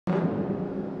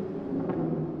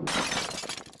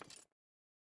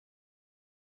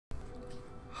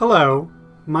Hello,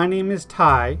 my name is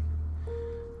Ty.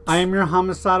 I am your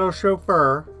homicidal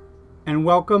chauffeur, and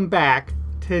welcome back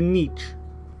to Niche.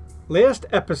 Last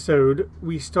episode,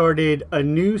 we started a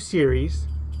new series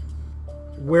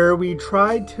where we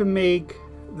tried to make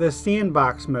the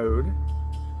sandbox mode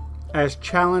as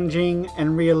challenging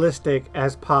and realistic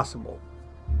as possible.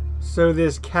 So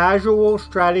this casual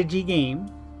strategy game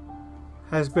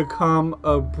has become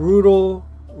a brutal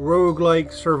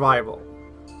roguelike survival.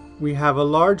 We have a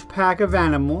large pack of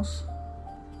animals,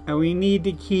 and we need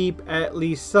to keep at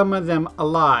least some of them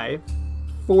alive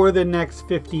for the next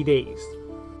 50 days.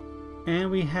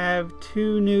 And we have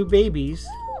 2 new babies.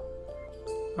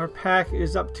 Our pack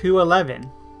is up to 11.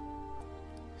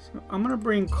 So I'm going to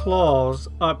bring Claws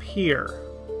up here.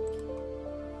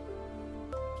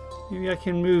 Maybe I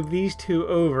can move these 2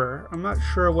 over. I'm not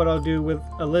sure what I'll do with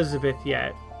Elizabeth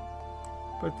yet.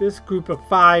 But this group of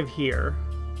 5 here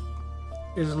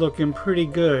is looking pretty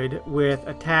good with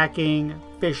attacking,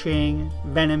 fishing,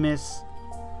 venomous.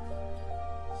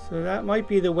 So that might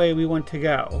be the way we want to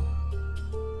go.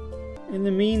 In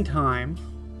the meantime,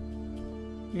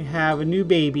 we have a new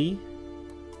baby.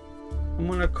 I'm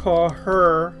going to call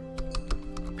her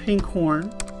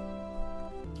Pinkhorn.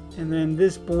 And then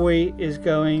this boy is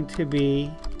going to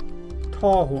be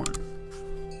Tallhorn.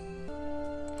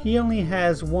 He only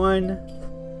has 1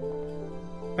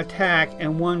 attack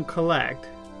and 1 collect,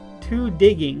 2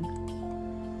 digging.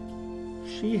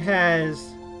 She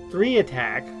has 3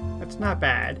 attack. That's not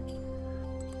bad.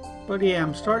 But yeah,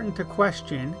 I'm starting to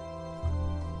question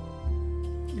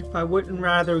if I wouldn't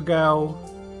rather go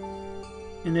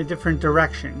in a different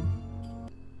direction.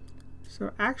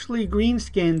 So actually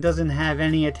Greenskin doesn't have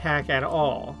any attack at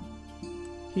all.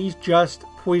 He's just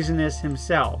poisonous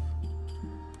himself.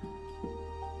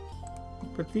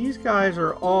 But these guys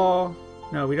are all...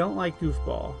 No, we don't like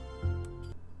Goofball.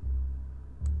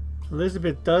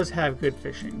 Elizabeth does have good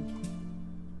fishing.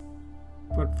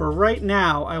 But for right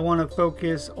now, I want to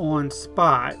focus on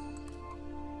Spot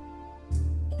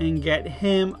and get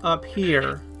him up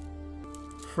here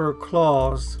for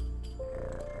Claws.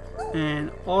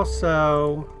 And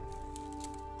also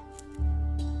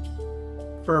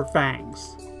for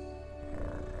Fangs.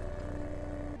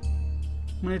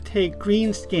 I'm going to take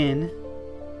Greenskin,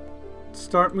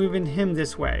 start moving him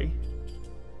this way.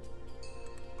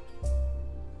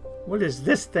 What is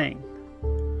this thing?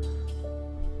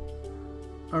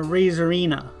 A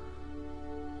Razorina.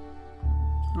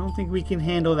 I don't think we can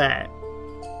handle that.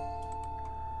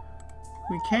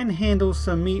 We can handle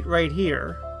some meat right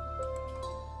here.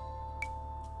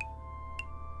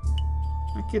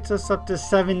 That gets us up to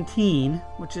 17,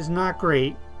 which is not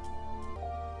great.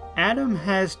 Adam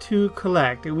has 2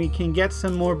 collect, and we can get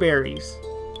some more berries.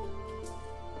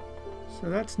 So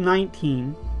that's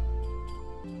 19.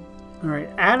 Alright,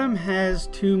 Adam has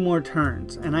 2 more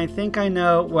turns, and I think I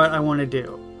know what I want to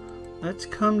do. Let's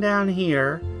come down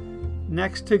here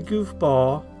next to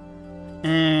Goofball,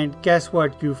 and guess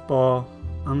what, Goofball?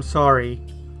 I'm sorry.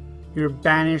 You're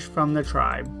banished from the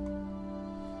tribe.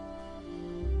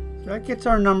 So that gets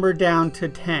our number down to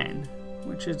 10,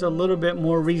 which is a little bit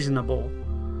more reasonable.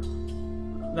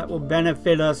 That will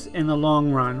benefit us in the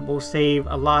long run. We'll save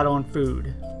a lot on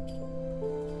food.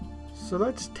 So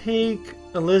let's take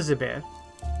Elizabeth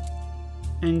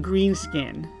and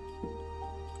Greenskin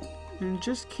and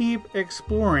just keep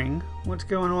exploring what's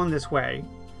going on this way.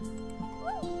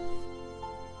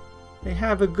 They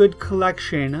have a good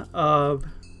collection of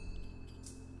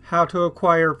how to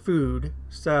acquire food,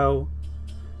 so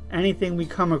anything we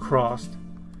come across,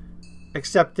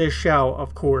 except this shell,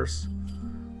 of course,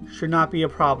 should not be a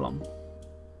problem.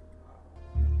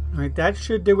 Alright, that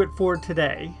should do it for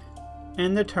today.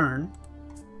 End the turn.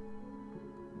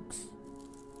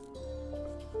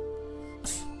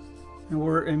 And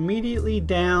we're immediately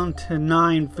down to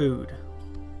 9 food.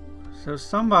 So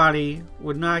somebody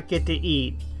would not get to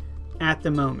eat at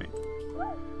the moment.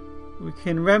 We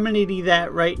can remedy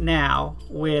that right now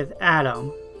with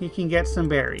Adam. He can get some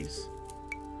berries.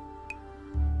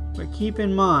 But keep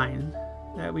in mind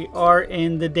that we are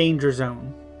in the danger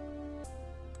zone.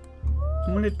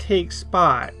 I'm going to take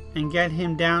Spot and get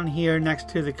him down here next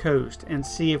to the coast and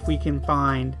see if we can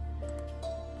find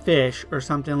fish or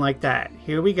something like that.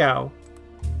 Here we go.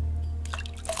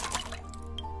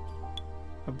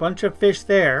 A bunch of fish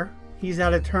there. He's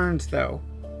out of turns though.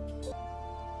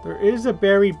 There is a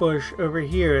berry bush over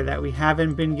here that we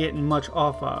haven't been getting much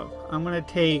off of. I'm going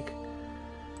to take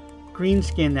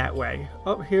Greenskin that way.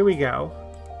 Oh, here we go.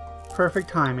 Perfect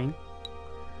timing.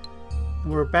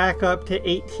 We're back up to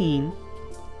 18.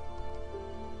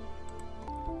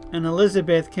 And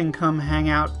Elizabeth can come hang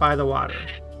out by the water.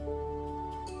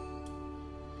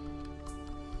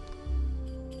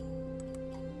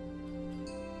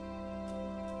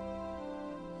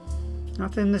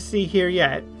 Nothing to see here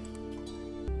yet.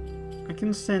 I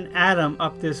can send Adam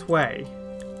up this way.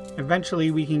 Eventually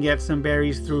we can get some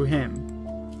berries through him.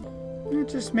 And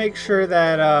just make sure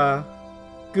that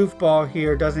goofball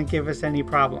here doesn't give us any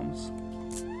problems.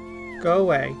 Go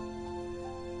away.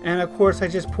 And of course I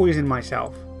just poisoned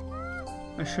myself.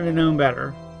 I should have known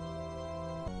better.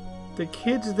 The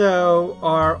kids though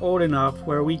are old enough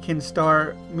where we can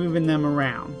start moving them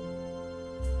around.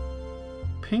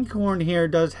 Pinkhorn here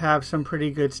does have some pretty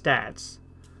good stats.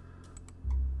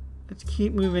 Let's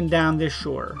keep moving down this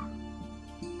shore.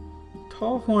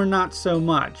 Tallhorn not so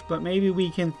much, but maybe we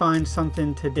can find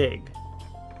something to dig.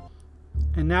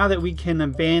 And now that we can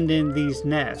abandon these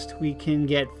nests, we can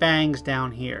get fangs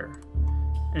down here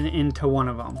and into one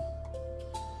of them.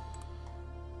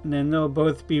 And then they'll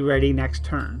both be ready next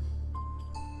turn.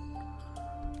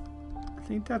 I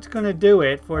think that's going to do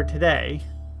it for today.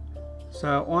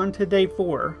 So on to day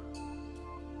 4.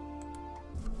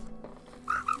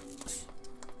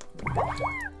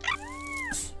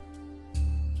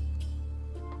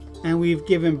 And we've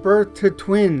given birth to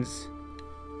twins.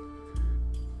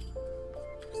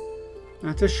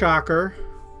 That's a shocker.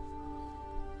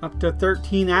 Up to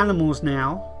 13 animals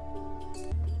now.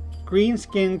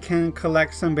 Greenskin can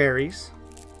collect some berries,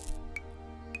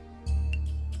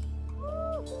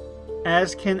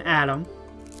 as can Adam.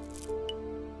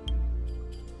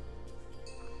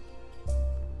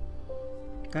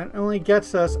 That only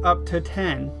gets us up to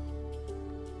 10.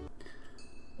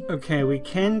 Okay, we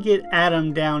can get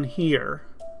Adam down here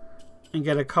and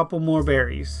get a couple more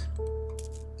berries.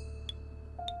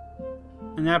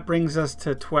 And that brings us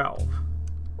to 12.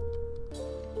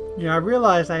 Yeah, I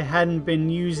realized I hadn't been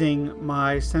using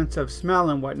my sense of smell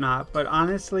and whatnot, but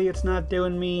honestly, it's not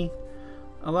doing me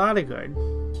a lot of good.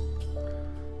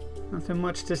 Nothing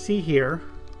much to see here.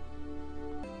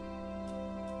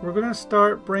 We're going to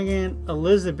start bringing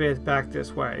Elizabeth back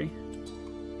this way.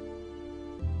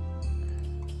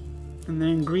 And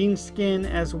then Greenskin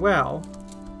as well.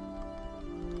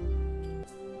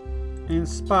 And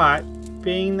Spot,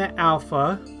 being the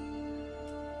alpha.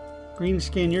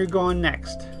 Greenskin, you're going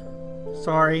next.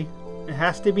 Sorry, it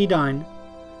has to be done.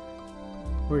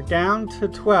 We're down to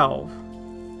 12.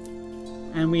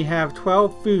 And we have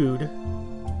 12 food.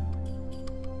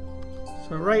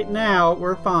 So right now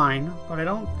we're fine, but I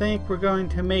don't think we're going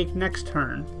to make next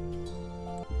turn.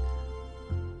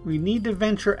 We need to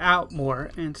venture out more,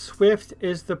 and Swift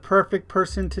is the perfect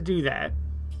person to do that.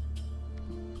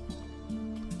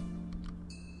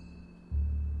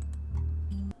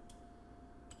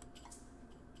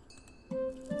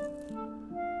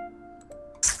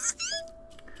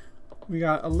 We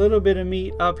got a little bit of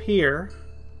meat up here.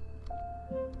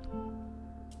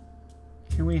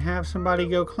 Can we have somebody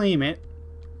go claim it?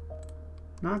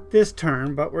 Not this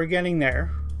turn, but we're getting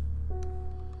there.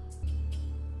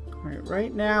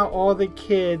 Right now, all the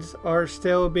kids are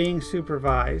still being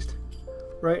supervised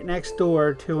right next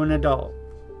door to an adult.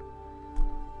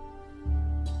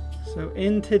 So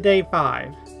into day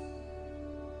 5.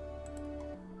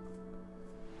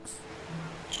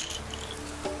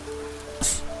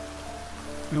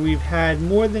 And we've had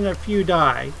more than a few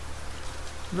die.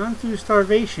 None through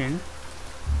starvation.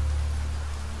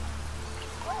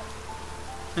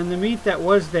 And the meat that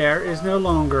was there is no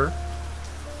longer.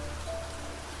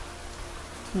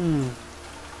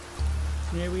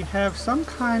 Yeah, we have some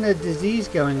kind of disease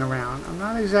going around. I'm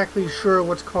not exactly sure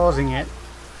what's causing it.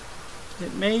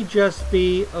 It may just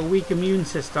be a weak immune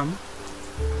system.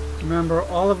 Remember,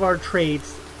 all of our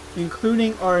traits,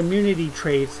 including our immunity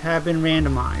traits, have been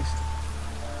randomized.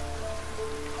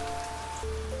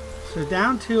 So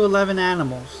down to 11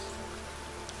 animals.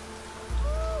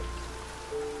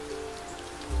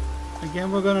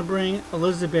 Again, we're going to bring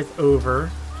Elizabeth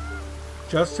over,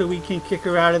 just so we can kick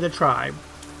her out of the tribe.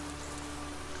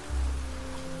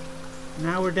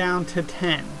 Now we're down to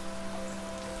 10.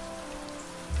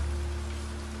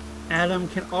 Adam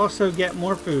can also get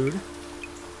more food.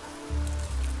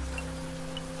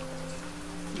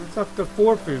 That's up to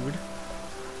 4 food.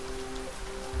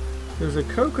 There's a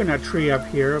coconut tree up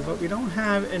here, but we don't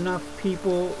have enough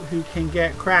people who can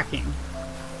get cracking.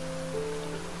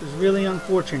 It's really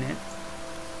unfortunate.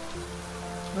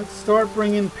 Let's start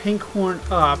bringing Pinkhorn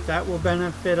up. That will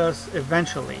benefit us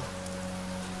eventually.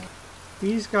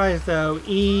 These guys though,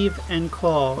 Eve and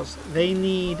Claws, they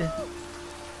need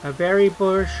a berry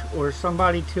bush or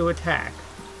somebody to attack.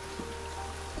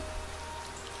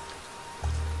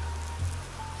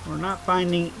 We're not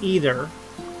finding either.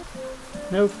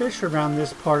 No fish around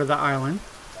this part of the island,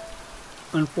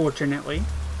 unfortunately.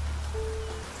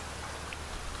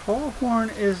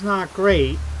 Tallhorn is not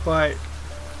great, but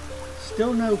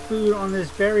still no food on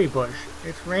this berry bush.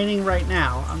 It's raining right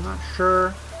now. I'm not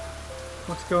sure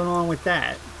what's going on with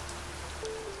that.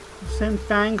 We'll send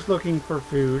Fangs looking for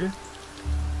food.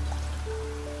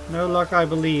 No luck, I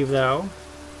believe, though.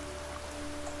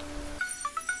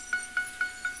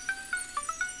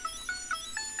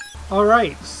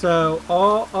 Alright, so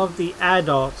all of the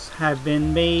adults have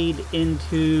been made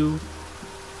into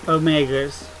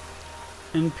Omegas.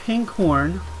 And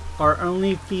Pinkhorn, our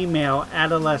only female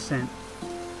adolescent,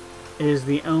 is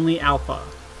the only alpha.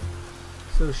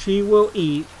 So she will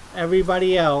eat.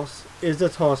 Everybody else is a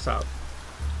toss-up.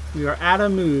 We are out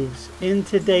of moves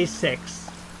into day 6.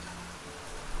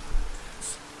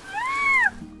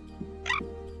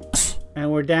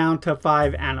 And we're down to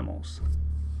 5 animals.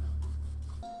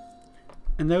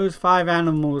 And those 5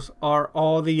 animals are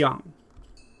all the young.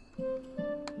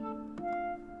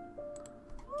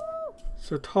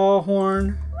 So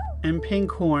Tallhorn and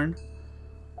Pinkhorn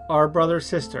are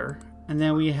brother-sister. And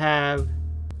then we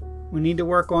need to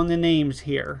work on the names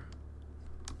here.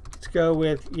 Let's go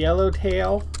with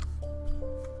Yellowtail,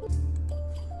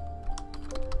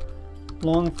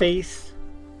 Longface,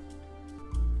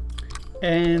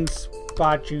 and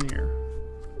Spot Jr.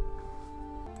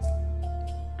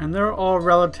 And they're all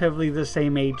relatively the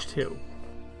same age too.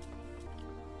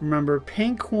 Remember,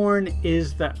 Pinkhorn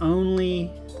is the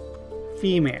only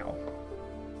female.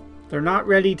 They're not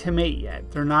ready to mate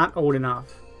yet. They're not old enough.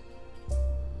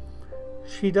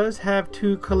 She does have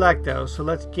 2 collect though, so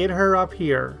let's get her up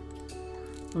here.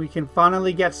 We can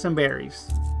finally get some berries.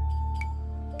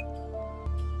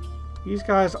 These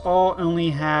guys all only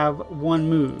have 1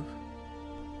 move.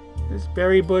 This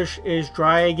berry bush is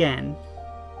dry again.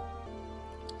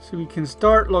 So we can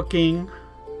start looking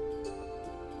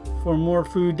for more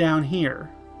food down here.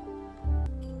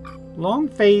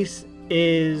 Longface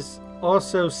is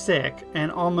also sick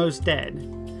and almost dead.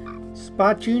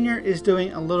 Spot Jr. is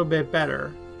doing a little bit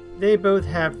better. They both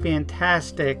have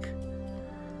fantastic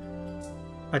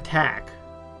attack.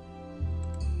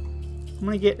 I'm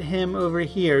going to get him over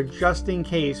here just in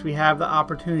case we have the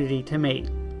opportunity to mate.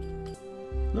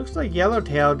 Looks like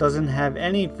Yellowtail doesn't have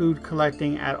any food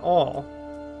collecting at all.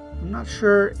 I'm not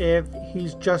sure if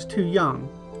he's just too young.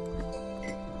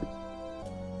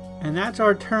 And that's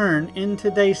our turn into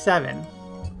day 7.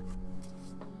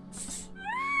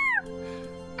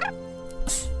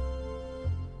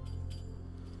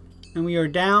 And we are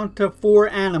down to 4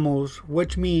 animals,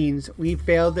 which means we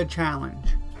failed the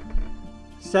challenge.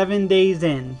 7 days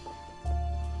in.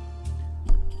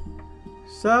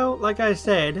 So, like I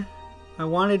said, I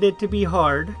wanted it to be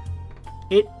hard.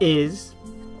 It is.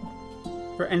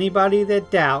 For anybody that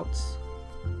doubts,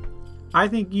 I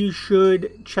think you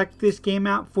should check this game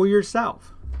out for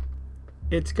yourself.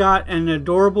 It's got an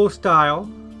adorable style,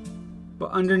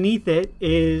 but underneath it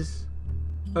is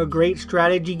a great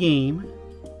strategy game.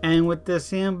 And with the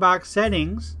sandbox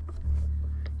settings,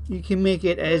 you can make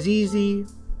it as easy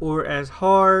or as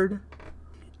hard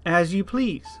as you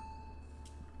please.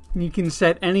 You can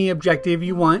set any objective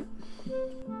you want,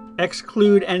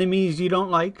 exclude enemies you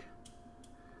don't like,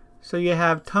 so you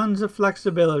have tons of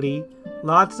flexibility,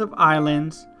 lots of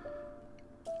islands,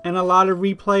 and a lot of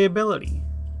replayability.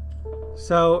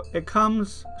 So it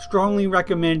comes strongly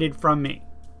recommended from me.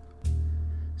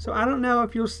 So I don't know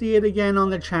if you'll see it again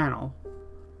on the channel,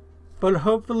 but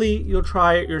hopefully you'll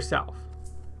try it yourself.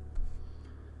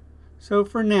 So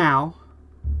for now,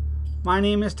 my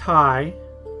name is Ty.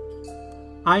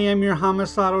 I am your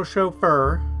homicidal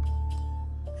chauffeur.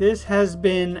 This has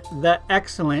been the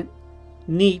excellent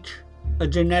Niche, a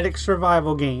genetic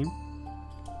survival game.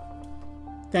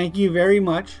 Thank you very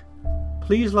much.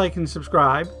 Please like and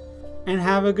subscribe, and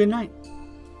have a good night.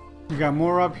 We got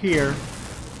more up here,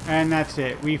 and that's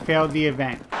it. We failed the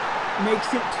event.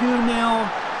 Makes it 2-0.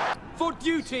 For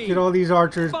duty. Get all these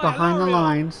archers behind the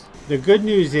lines. The good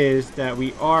news is that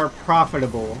we are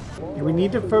profitable. We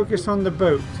need to focus on the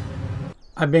boat.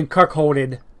 I've been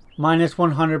cuckolded.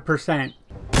 -100%.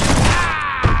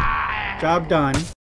 Job done.